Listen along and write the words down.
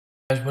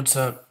Guys, what's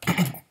up?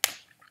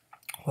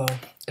 Well,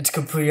 it's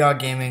Capriya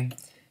Gaming,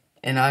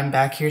 and I'm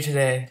back here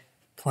today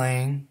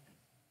playing.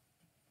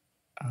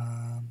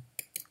 Come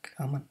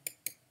on.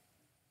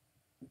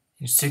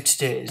 In 6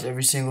 days,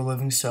 every single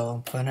living cell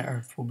on planet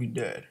Earth will be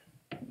dead.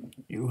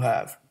 You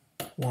have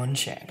one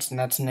chance, and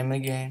that's the name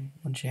of the game.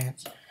 One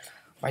chance,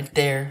 right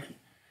there.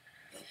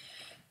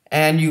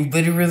 And you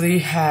literally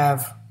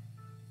have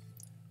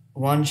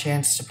one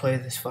chance to play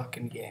this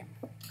fucking game.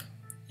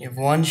 You have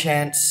one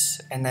chance,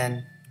 and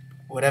then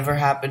whatever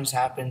happens,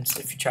 happens.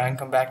 If you try and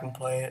come back and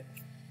play it,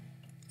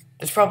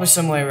 there's probably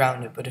some way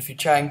around it, but if you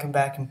try and come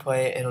back and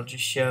play it, it'll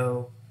just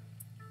show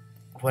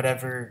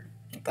whatever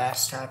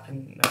last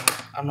happened. No,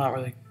 I'm not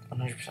really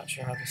 100%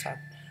 sure how this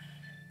happened.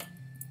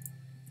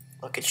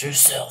 Look at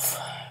yourself.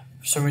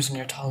 For some reason,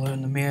 you're taller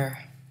in the mirror.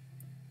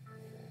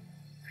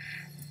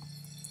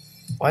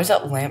 Why is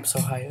that lamp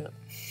so high up?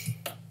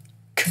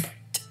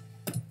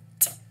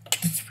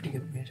 It's pretty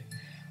good music.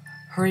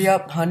 Hurry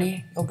up,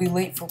 honey. You'll be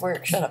late for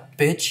work. Shut up,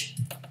 bitch.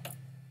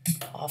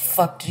 Oh,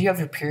 fuck. Did you have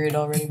your period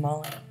already,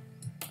 Molly?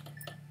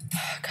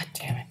 God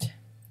damn it.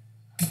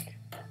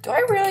 Do I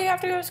really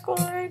have to go to school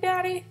already,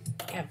 Daddy?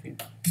 Yeah, if you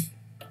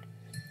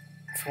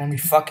want to be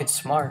fucking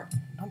smart.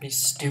 Don't be a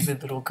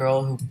stupid little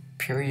girl who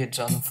periods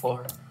on the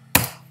floor.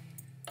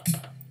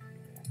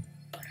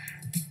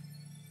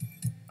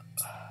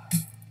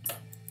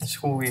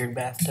 This weird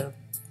bathtub.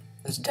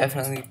 This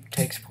definitely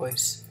takes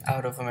place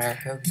out of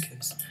America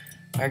because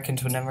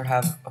Americans would never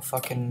have a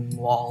fucking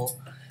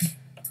wall,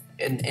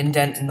 an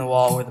indent in the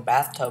wall where the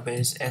bathtub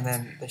is, and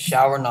then the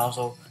shower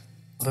nozzle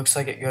looks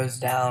like it goes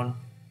down.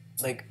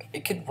 Like,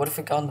 it could, what if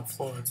it got on the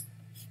floor?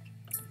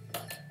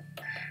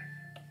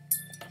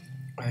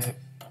 Alright.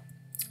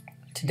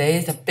 Today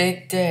is a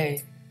big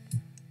day.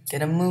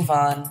 Get a move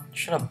on.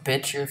 Shut up,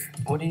 bitch.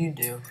 What do you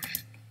do?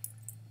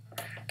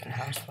 Fucking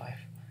housewife.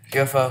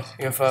 UFO,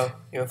 UFO,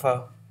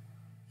 UFO.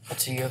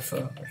 What's a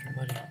UFO,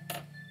 everybody?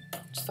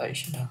 Just thought you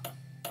should know.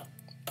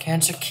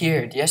 Cancer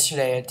cured.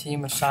 Yesterday, a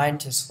team of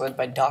scientists led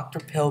by Dr.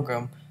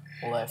 Pilgrim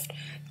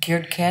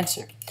cured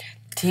cancer.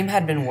 The team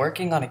had been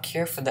working on a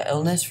cure for the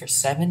illness for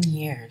 7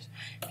 years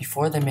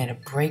before they made a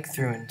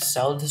breakthrough in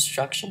cell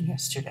destruction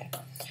yesterday.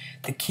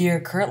 The cure,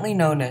 currently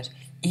known as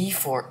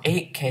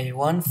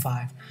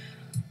E48K15,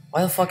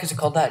 why the fuck is it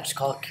called that? Just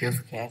call it cure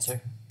for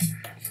cancer. You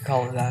could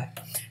call it that.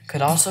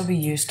 Could also be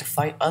used to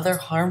fight other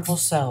harmful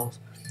cells,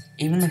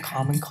 even the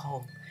common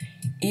cold.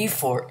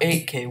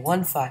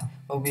 E48K15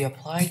 will be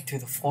applied through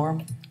the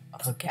form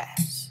of a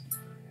gas.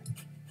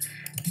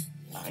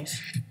 Nice.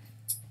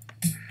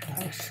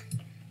 Nice.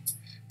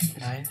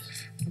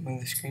 Nice.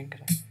 Move the screen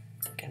because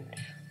I can.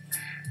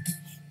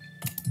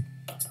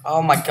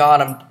 Oh my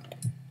god,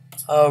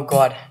 oh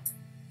god.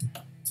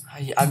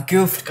 I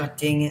goofed, god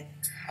dang it.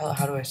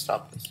 How do I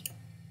stop this?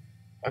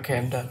 Okay,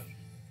 I'm done.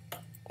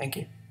 Thank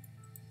you.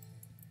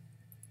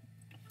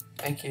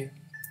 Thank you.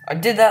 I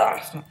did that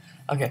last time.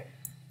 Okay,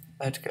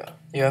 let's go.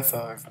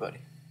 UFO, everybody.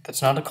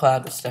 That's not a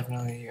cloud, that's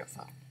definitely a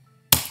UFO.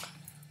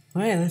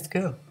 Alright, let's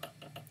go.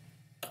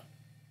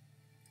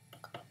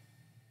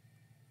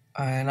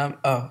 And I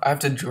have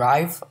to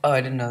drive? Oh, I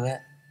didn't know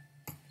that.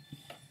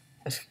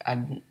 I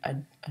didn't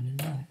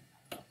know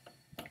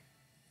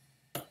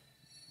that.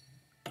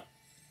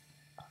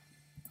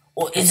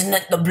 Well, isn't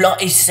it the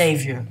bloody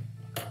savior?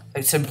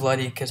 I said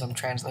bloody because I'm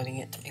translating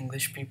it to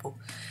English people.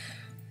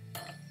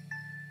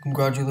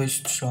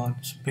 Congratulations, Sean.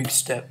 It's a big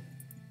step.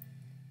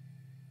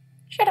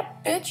 Shut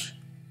up, bitch.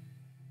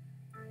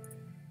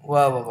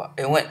 Whoa.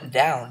 It went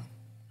down.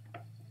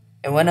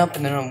 It went up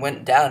and then it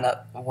went down.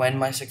 When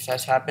my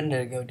success happened,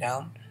 did it go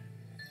down?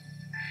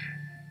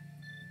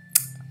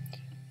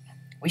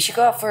 We should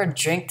go out for a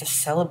drink to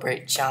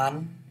celebrate,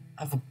 John.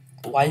 I have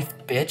a wife,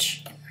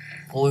 bitch.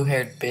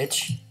 Blue-haired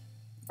bitch.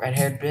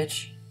 Red-haired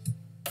bitch.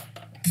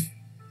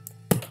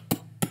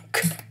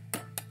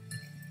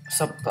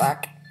 What's up,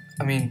 Black?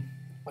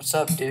 What's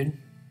up, dude?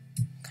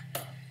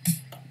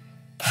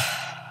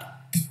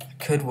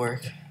 Could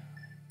work.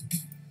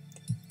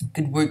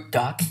 Good work,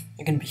 Doc.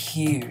 You're gonna be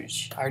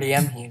huge. I already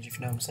am huge, if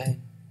you know what I'm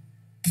saying.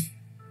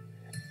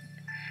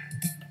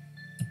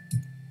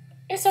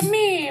 It's a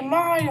me,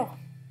 Mario.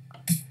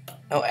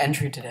 No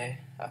entry today.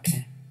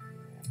 Okay.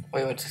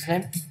 Wait, what's his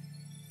name?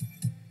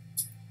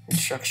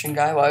 Construction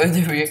guy? Why would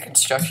there be a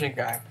construction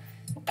guy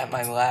at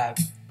my lab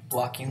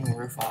blocking the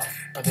roof off?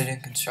 Are they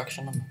doing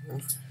construction on the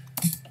roof?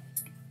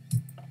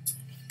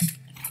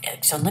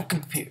 X on the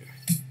computer.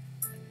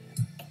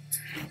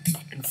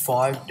 In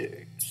 5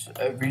 days,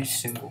 every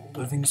single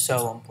living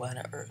cell on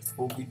planet Earth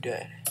will be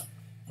dead.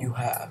 You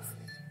have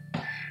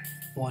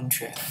one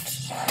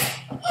chance.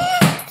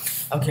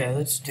 Okay,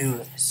 let's do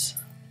this.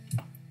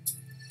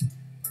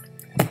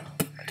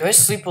 Do I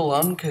sleep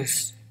alone?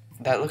 Because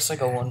that looks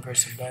like a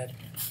one-person bed.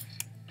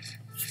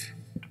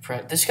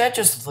 This guy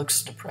just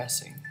looks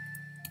depressing.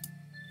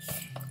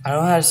 I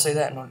don't know how to say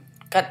that.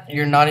 God,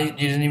 you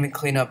didn't even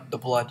clean up the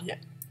blood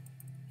yet.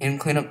 You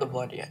didn't clean up the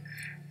blood yet.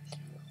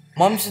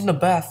 Mom's in the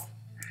bath.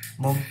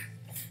 Mom's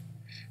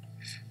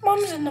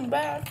in the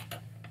bath.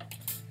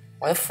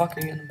 Why the fuck are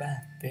you in the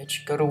bath?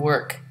 bitch. Go to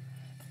work.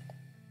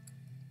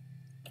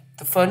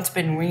 The phone's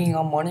been ringing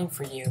all morning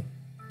for you.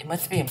 It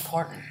must be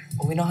important.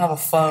 Well, we don't have a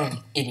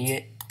phone,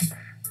 idiot.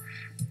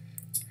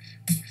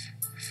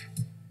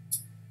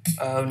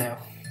 Oh no.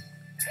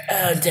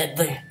 Oh,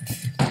 deadly.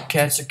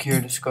 Cancer cure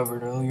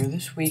discovered earlier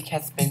this week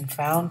has been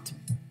found to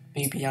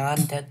be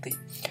beyond deadly,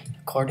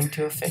 according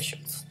to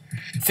officials.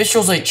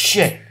 Officials ain't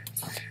shit.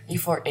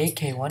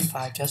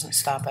 E4AK15 doesn't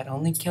stop at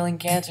only killing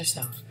cancer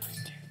cells.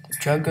 The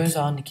drug goes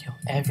on to kill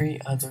every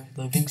other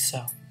living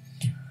cell,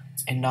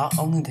 and not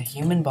only the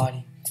human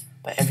body,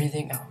 but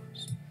everything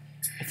else.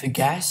 If the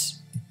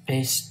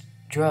gas-based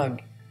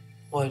drug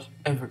was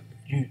ever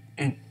used,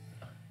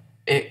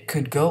 it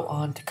could go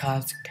on to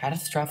cause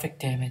catastrophic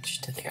damage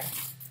to the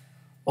earth.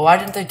 Well, why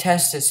didn't they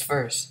test this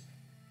first?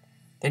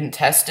 They didn't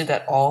test it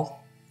at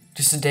all?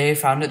 Just the day they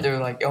found it, they were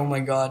like, oh my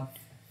god,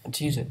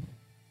 let's use it.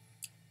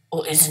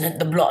 Well, isn't it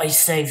the bloody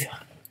savior?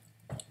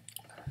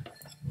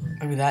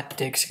 Maybe that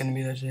dick's gonna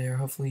be there today, or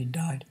hopefully he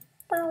died.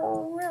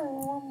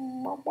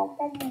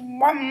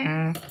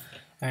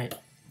 Alright,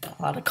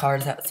 a lot of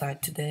cars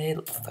outside today.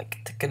 Looks like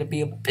it's gonna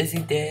be a busy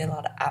day. A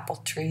lot of apple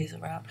trees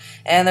around.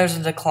 And there's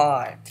a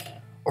decline.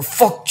 Or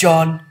fuck,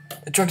 John.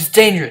 The drug's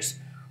dangerous.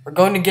 We're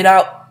going to get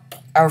out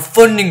our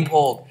funding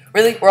pulled.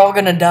 Really? We're all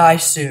gonna die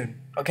soon.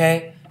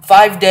 Okay?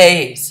 5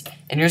 days.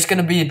 And you're just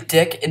gonna be a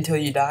dick until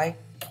you die?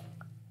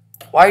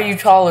 Why are you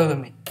taller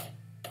than me?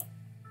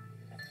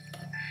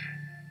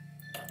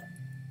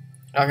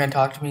 You're not gonna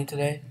talk to me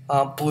today?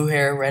 Blue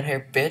hair, red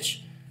hair,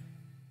 bitch.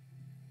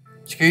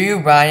 Screw you,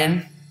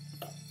 Ryan.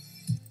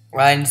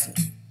 Ryan's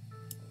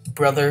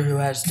brother who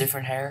has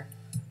different hair.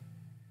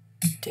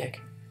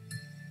 Dick.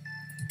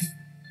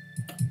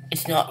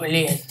 It's not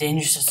really as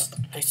dangerous as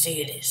I say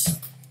it is.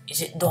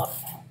 Is it not?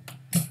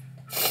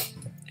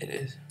 It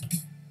is.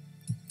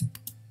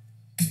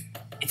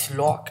 It's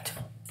locked.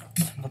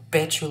 I'm a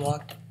bitch, you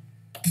locked.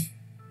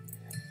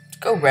 Let's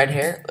go red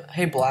hair.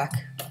 Hey,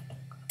 black.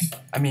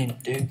 I mean,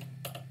 dude.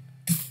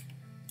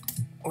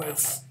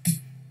 Woof.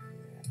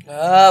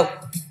 No.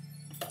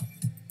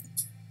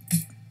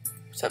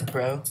 What's up,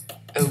 bro?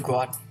 Oh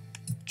god.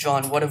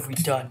 John, what have we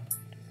done?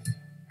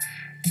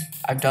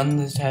 I've done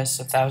this test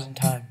 1,000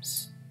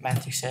 times,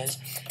 Matthew says.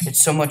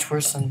 It's so much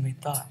worse than we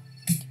thought.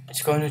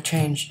 It's going to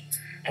change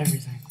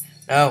everything.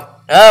 No.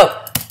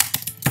 No!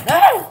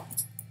 No!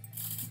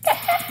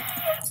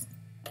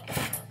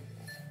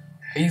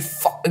 Are you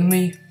fucking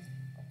me?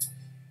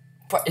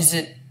 What is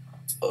it?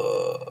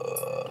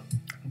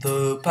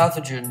 The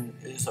pathogen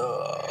is,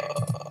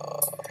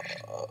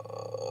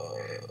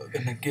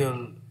 gonna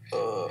kill,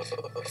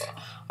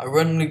 I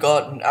randomly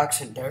got an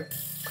accent there.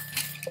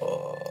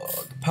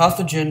 The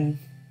pathogen,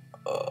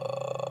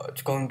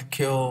 it's going to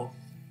kill,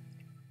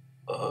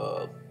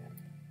 how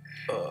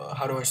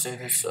do I say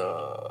this,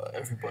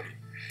 everybody.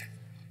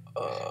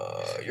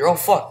 You're all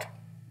fucked.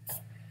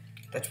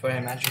 That's what I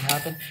imagine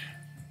happened.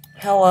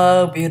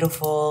 Hello,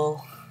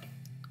 beautiful.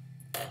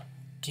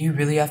 Do you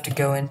really have to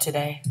go in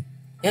today?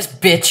 Yes,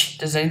 bitch.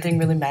 Does anything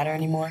really matter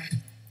anymore?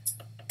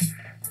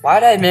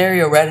 Why'd I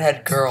marry a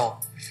redhead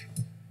girl?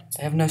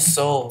 They have no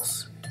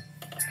souls.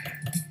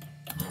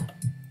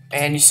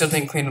 And you still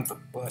didn't clean up the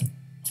blood.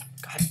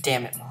 God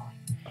damn it, Molly.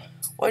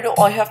 Why do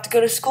I have to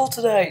go to school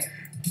today?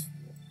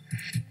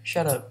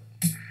 Shut up.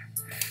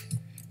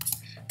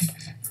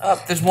 Oh,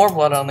 there's more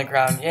blood on the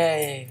ground.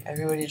 Yay.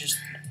 Everybody just...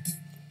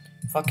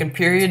 Fucking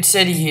period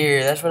city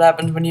here. That's what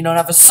happens when you don't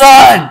have a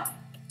son!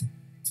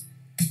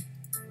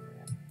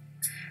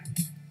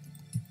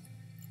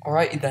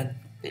 Alrighty then.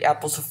 The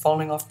apples are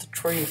falling off the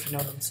tree, if you know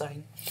what I'm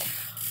saying.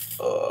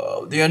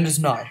 The end is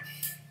nigh.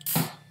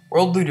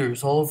 World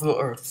leaders all over the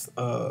earth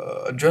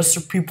addressed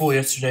their people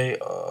yesterday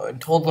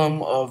and told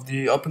them of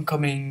the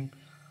up-and-coming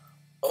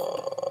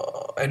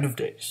end of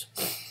days.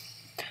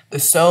 The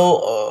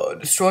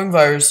cell-destroying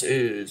virus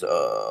is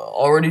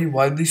already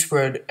widely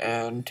spread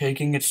and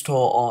taking its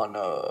toll on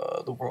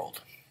the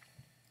world.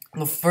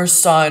 The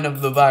first sign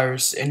of the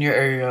virus in your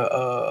area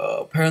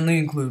apparently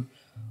include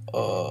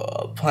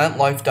plant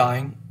life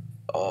dying.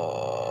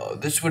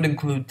 This would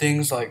include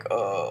things like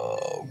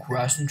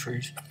grass and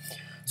trees.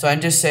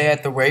 Scientists say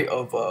at the rate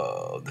of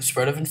the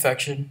spread of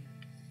infection,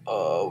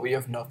 we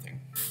have nothing.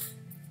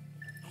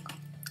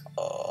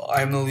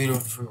 I am the leader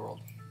of the free world.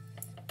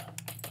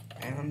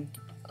 And,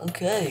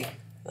 okay.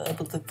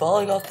 But they're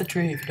falling off the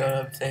tree, if you know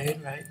what I'm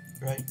saying, right?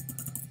 Right.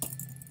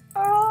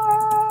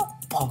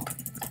 Pump.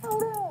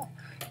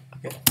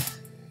 Okay.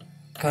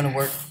 Kind of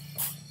work.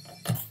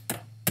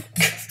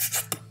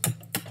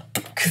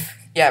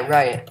 Yeah,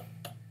 riot.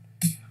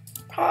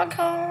 Honk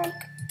honk.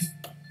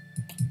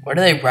 What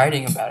are they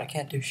writing about? I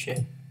can't do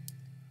shit.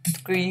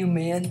 Screw you,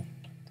 man.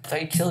 I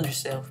thought you killed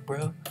yourself,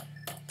 bro.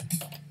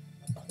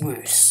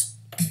 Bruce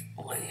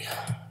Lee.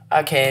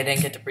 Okay, I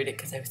didn't get to read it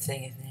because I was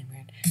saying his name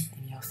weird.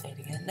 Maybe I'll say it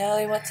again. No,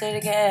 he won't say it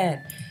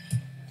again.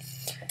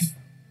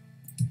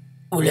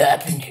 What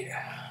happened here?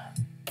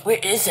 Where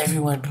is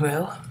everyone,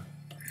 bro?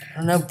 I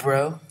don't know,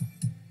 bro.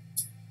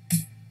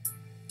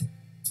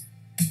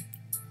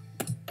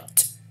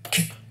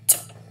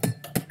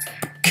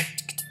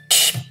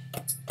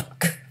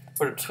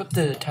 What's with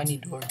the tiny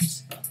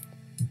doors?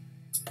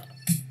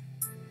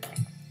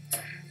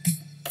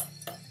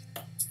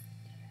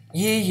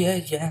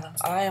 Yeah,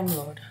 I am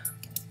Lord.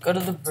 Go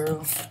to the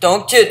roof.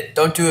 Don't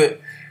do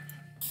it.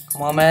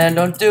 Come on, man,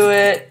 don't do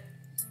it.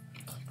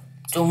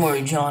 Don't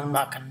worry, John, I'm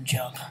not gonna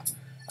jump.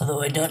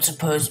 Although I don't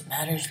suppose it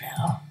matters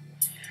now.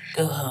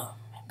 Go home.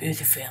 Be with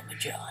your family,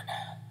 John.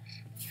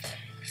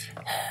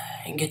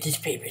 And get these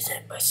papers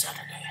in by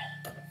Saturday.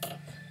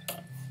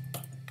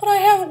 But I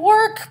have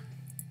work.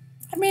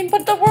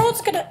 But the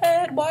world's gonna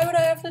end. Why would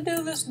I have to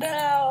do this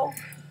now?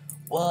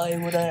 Why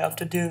would I have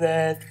to do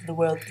that? The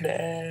world's gonna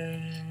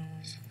end.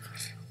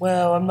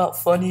 Well, I'm not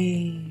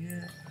funny.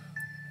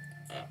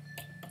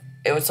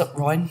 Hey, what's up,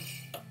 Ryan?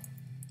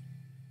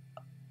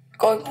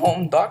 Going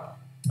home, Doc.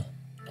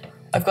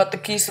 I've got the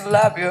keys to the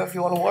lab here if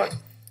you want to work.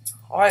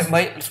 Alright,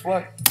 mate, let's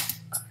work.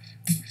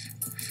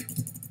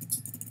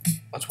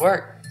 Let's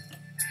work.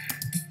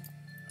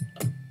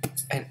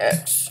 And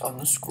X on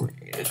the screen.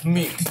 It's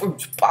me,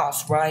 Bruce,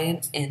 Boss,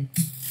 Ryan, and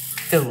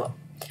Philip.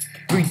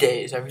 3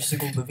 days, every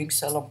single living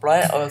cell on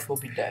planet Earth will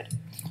be dead.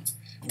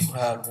 You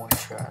had one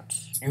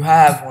chance. You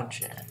have one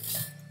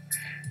chance.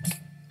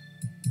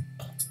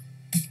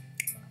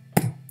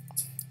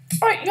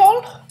 Alright,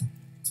 y'all.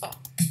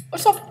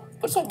 What's up?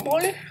 What's up,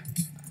 Molly?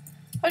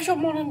 How's your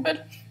morning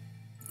bed?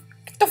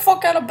 Get the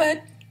fuck out of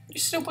bed, you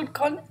stupid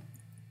cunt.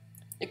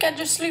 You can't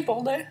just sleep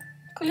all day.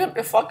 Clean up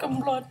your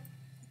fucking blood.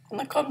 And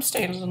the cum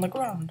stains on the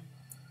ground.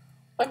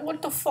 Like,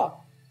 what the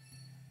fuck?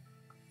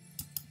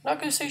 Not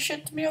gonna say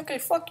shit to me? Okay,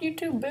 fuck you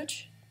too,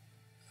 bitch.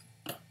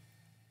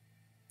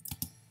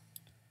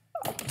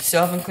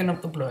 Still haven't cleaned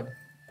up the blood.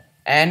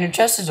 And your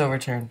chest is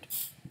overturned.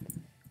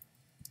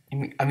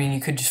 You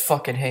could just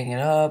fucking hang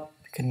it up.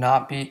 It could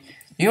not be.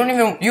 You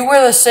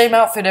wear the same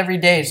outfit every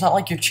day. It's not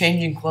like you're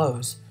changing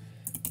clothes.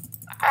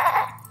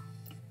 Ah.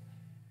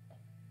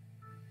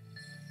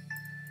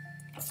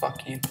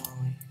 Fuck you,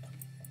 Molly.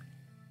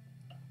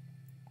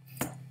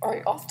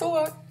 Alright, off to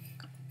work.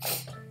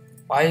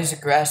 Why is the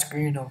grass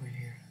green over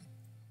here,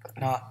 but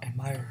not in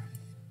my room?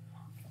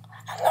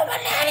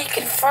 Illuminati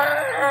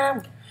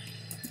confirmed!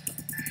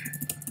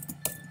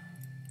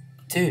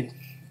 Dude,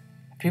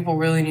 people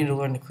really need to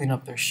learn to clean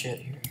up their shit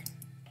here.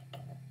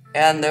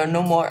 And there are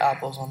no more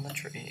apples on the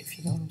tree, if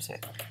you know what I'm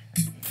saying.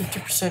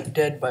 50%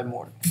 dead by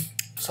morning.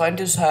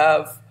 Scientists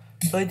have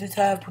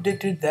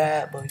predicted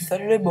that by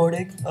Saturday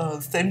morning, the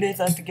same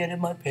days I have to get in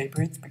my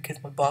papers because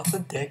my boss is a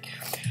dick,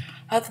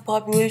 half the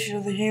population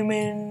of the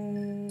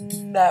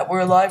human that were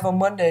alive on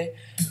Monday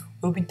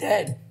will be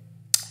dead.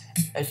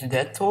 As the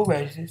death toll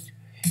rises,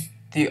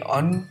 the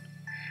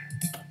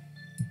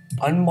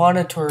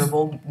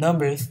unmonitorable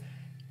numbers,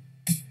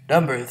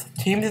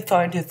 teams of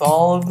scientists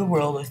all over the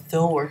world are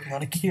still working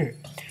on a cure.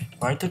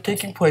 Riots are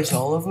taking place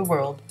all over the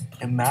world,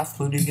 and mass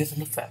looting is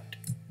in effect.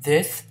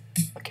 This,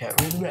 I can't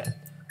read the red.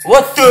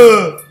 What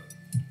the?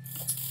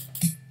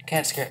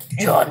 Can't scare.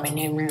 John,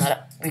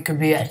 we could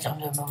be at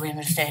some of the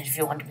marina stage if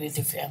you want to be with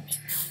your family.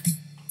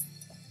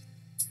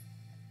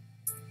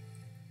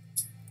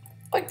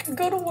 I could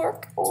go to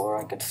work, or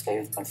I could stay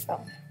with my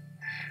family.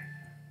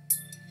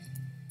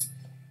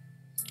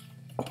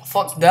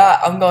 Fuck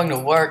that, I'm going to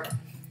work.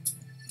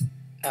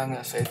 I'm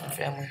gonna stay with my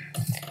family.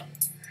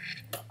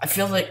 I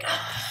feel like,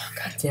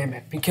 god damn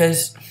it,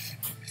 because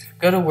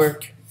go to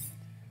work,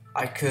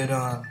 I could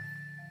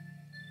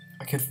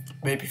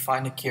maybe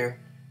find a cure,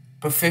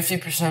 but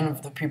 50%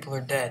 of the people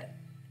are dead,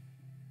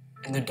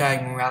 and they're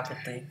dying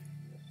rapidly,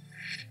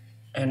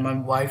 and my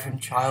wife and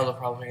child are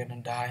probably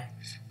gonna die,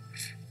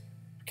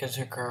 because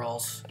they're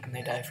girls, and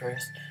they die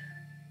first.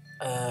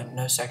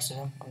 No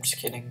sexism, I'm just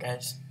kidding,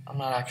 guys, I'm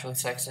not actually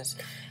sexist,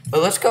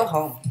 but let's go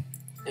home,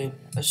 dude,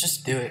 let's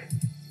just do it.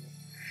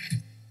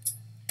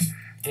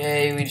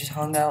 Yay, we just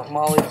hung out in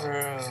Molly's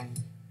room.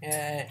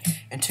 Yay.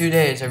 In 2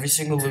 days, every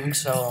single living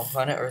cell on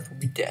planet Earth will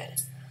be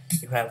dead.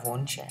 You have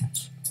one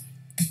chance.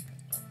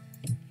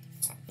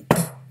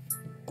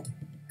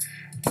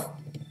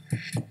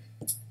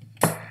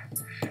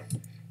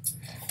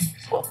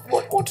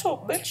 What's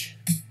up, bitch?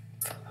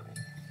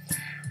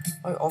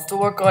 Off to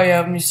work I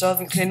am. You still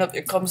haven't cleaned up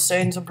your cum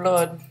stains of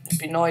blood. It'd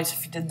be nice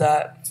if you did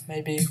that.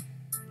 Maybe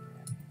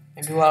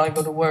while I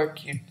go to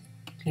work, you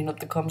clean up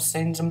the cum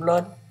stains and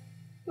blood.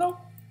 No.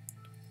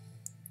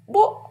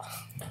 What?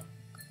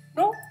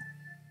 No.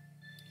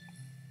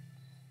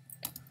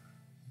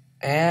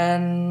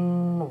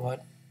 And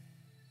what?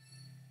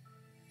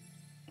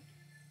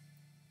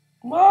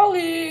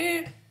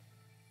 Molly,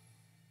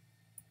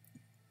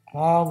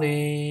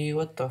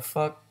 what the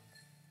fuck?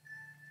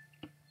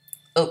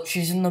 Oh,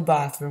 she's in the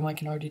bathroom. I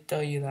can already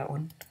tell you that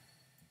one.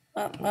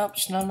 Oh, nope,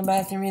 she's not in the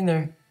bathroom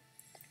either.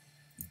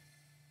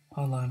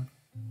 Hold on.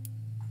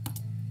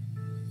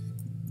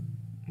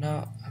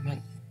 No, I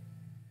meant...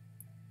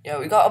 Yeah,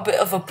 we got a bit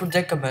of a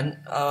predicament.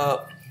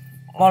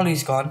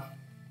 Molly's gone.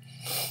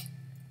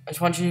 I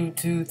just want you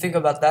to think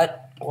about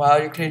that while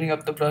you're cleaning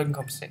up the blood and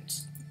cum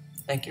stains.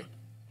 Thank you.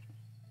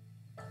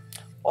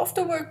 Off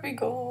to work we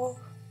go.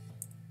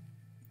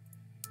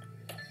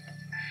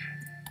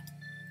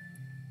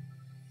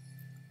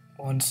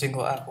 one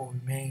single apple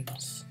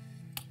remains.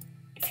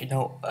 If you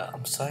know what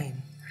I'm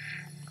saying.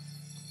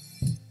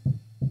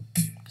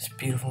 It's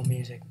beautiful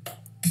music.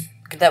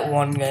 Look at that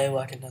one guy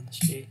walking down the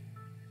street.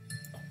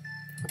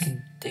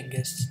 Fucking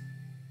dingus.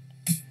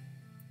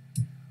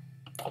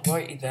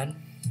 Alrighty then.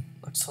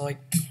 Looks like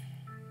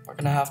we're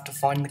gonna have to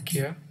find the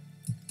cure.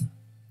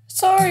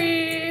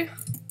 Sorry.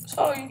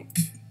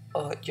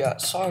 Yeah,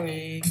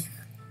 sorry.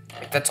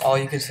 Like, that's all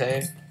you can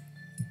say.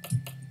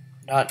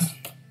 Not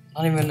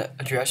even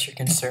address your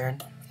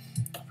concern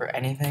for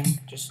anything.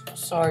 Just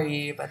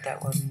sorry about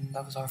that one.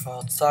 That was our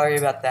fault. Sorry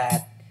about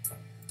that.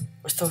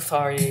 We're still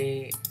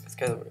sorry. Let's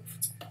go to the roof.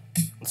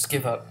 Let's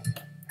give up.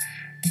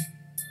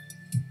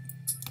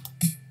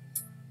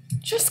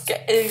 Just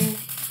kidding.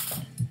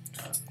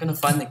 I'm gonna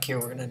find the cure.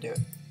 We're gonna do it.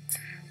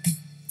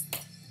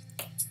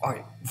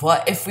 Alright,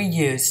 what if we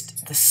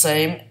used the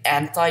same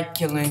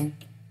anti-killing...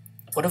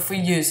 What if we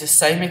used the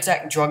same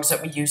exact drugs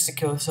that we used to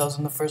kill ourselves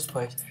in the first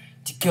place?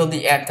 To kill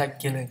the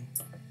anti-killing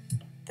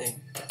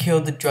thing. To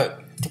kill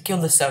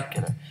the cell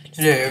killer.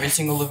 Today, every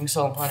single living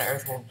cell on planet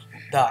Earth will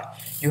die.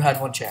 You had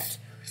one chance.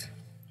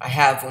 I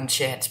have one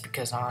chance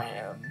because I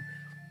am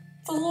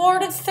the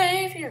Lord and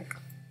Savior.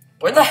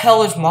 Where the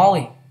hell is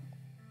Molly?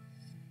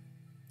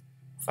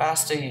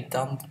 Faster, you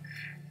dumb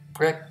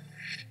prick.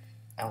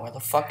 And where the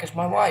fuck is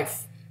my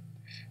wife?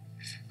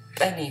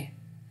 Benny.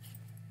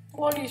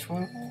 Molly's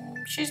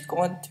room. She's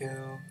going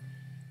to...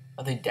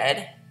 Are they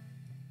dead?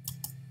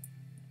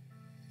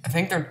 I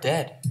think they're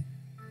dead.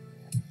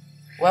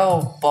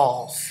 Well,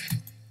 balls.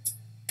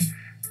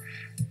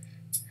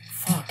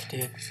 Fuck,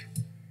 dude.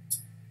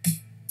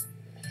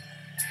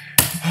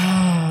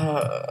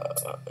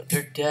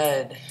 They're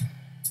dead.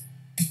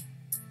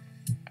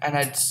 And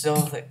I'd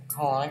still think...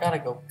 Hold on, I gotta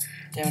go.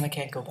 Damn it, I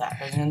can't go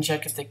back. I was gonna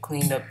check if they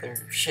cleaned up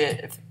their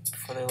shit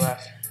before they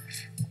left.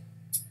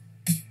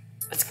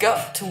 Let's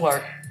go to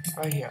work.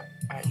 Right here.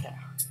 Right there.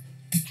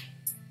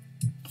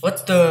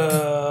 What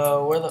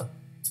the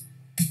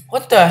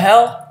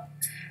hell?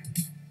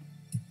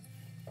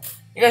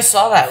 You guys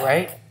saw that,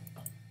 right?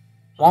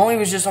 Molly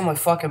was just on my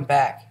fucking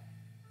back.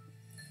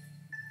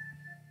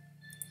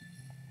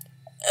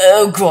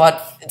 Oh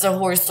god, it's a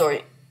horror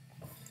story.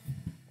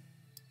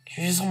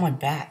 She's just on my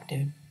back,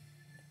 dude.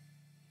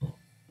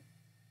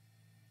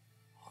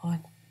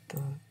 What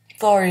the...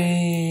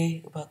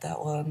 Sorry about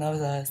that one. That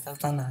was us. That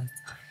was not nice.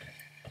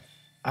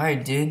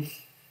 Alright, dude.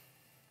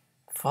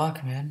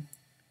 Fuck, man.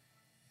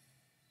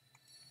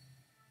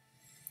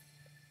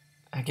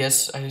 I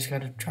guess I just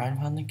gotta try and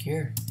find the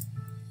cure.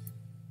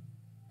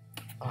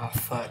 Oh,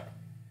 fuck.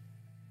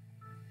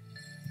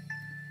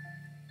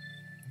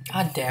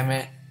 God damn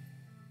it.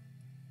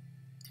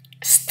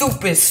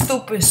 Stupid.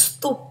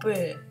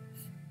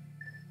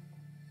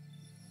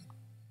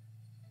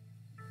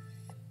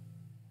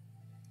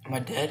 Am I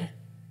dead?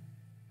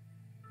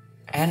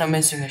 And I'm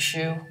missing a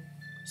shoe.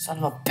 Son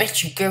of a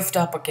bitch, you goofed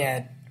up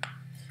again.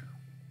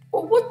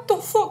 Oh, what the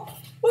fuck?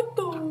 What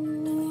the...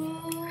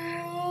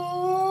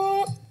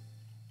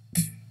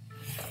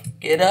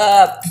 Get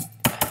up.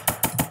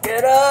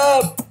 Get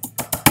up.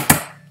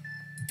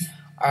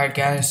 Alright,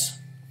 guys.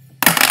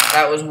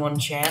 That was one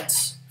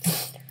chance.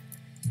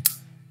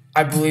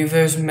 I believe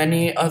there's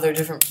many other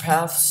different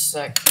paths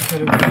that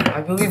could have...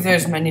 I believe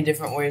there's many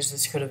different ways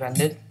this could have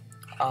ended.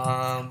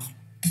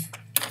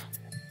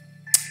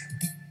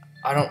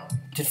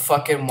 Did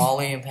fucking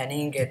Molly and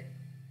Penny get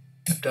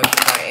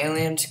abducted by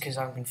aliens? Because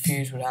I'm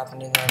confused what happened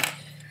to them.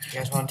 If you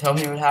guys want to tell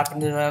me what happened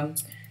to them,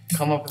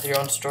 come up with your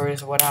own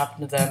stories of what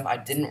happened to them. I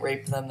didn't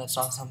rape them. That's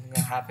not something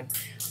that happened.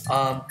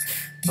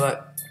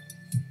 But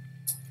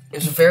it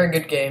was a very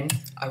good game.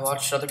 I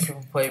watched other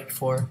people play it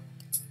before.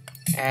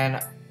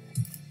 And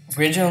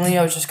originally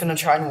I was just going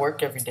to try and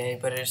work every day.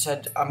 But it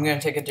said I'm going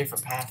to take a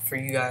different path for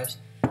you guys.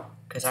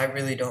 Because I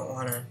really don't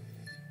want to...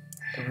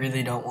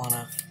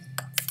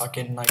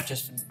 fucking like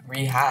just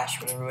rehash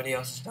what everybody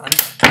else has done.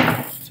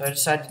 So I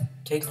decided to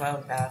take my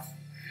own path,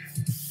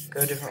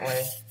 go a different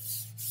way,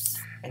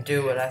 and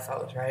do what I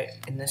thought was right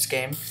in this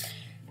game.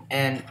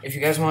 And if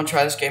you guys want to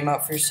try this game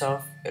out for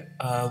yourself,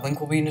 link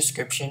will be in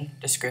description.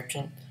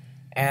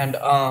 And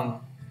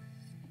alright,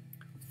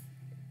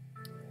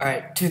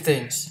 2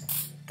 things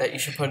that you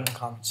should put in the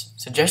comments: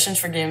 suggestions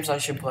for games I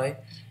should play,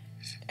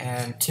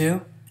 and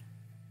 2,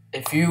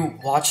 if you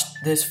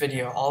watched this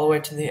video all the way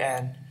to the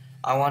end,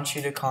 I want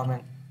you to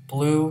comment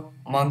Blue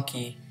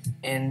Monkey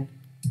in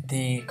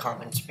the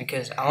comments,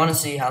 because I want to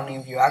see how many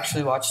of you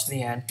actually watched to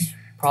the end.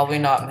 Probably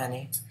not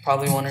many.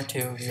 Probably 1 or 2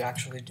 of you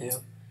actually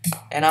do.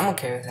 And I'm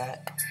okay with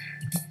that.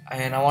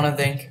 And I want to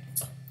thank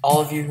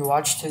all of you who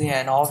watched to the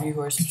end, all of you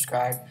who are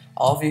subscribed,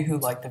 all of you who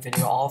liked the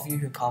video, all of you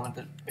who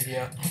commented the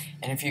video.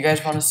 And if you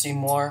guys want to see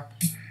more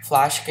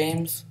Flash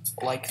games,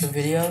 like the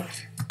video,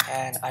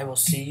 and I will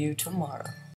see you tomorrow.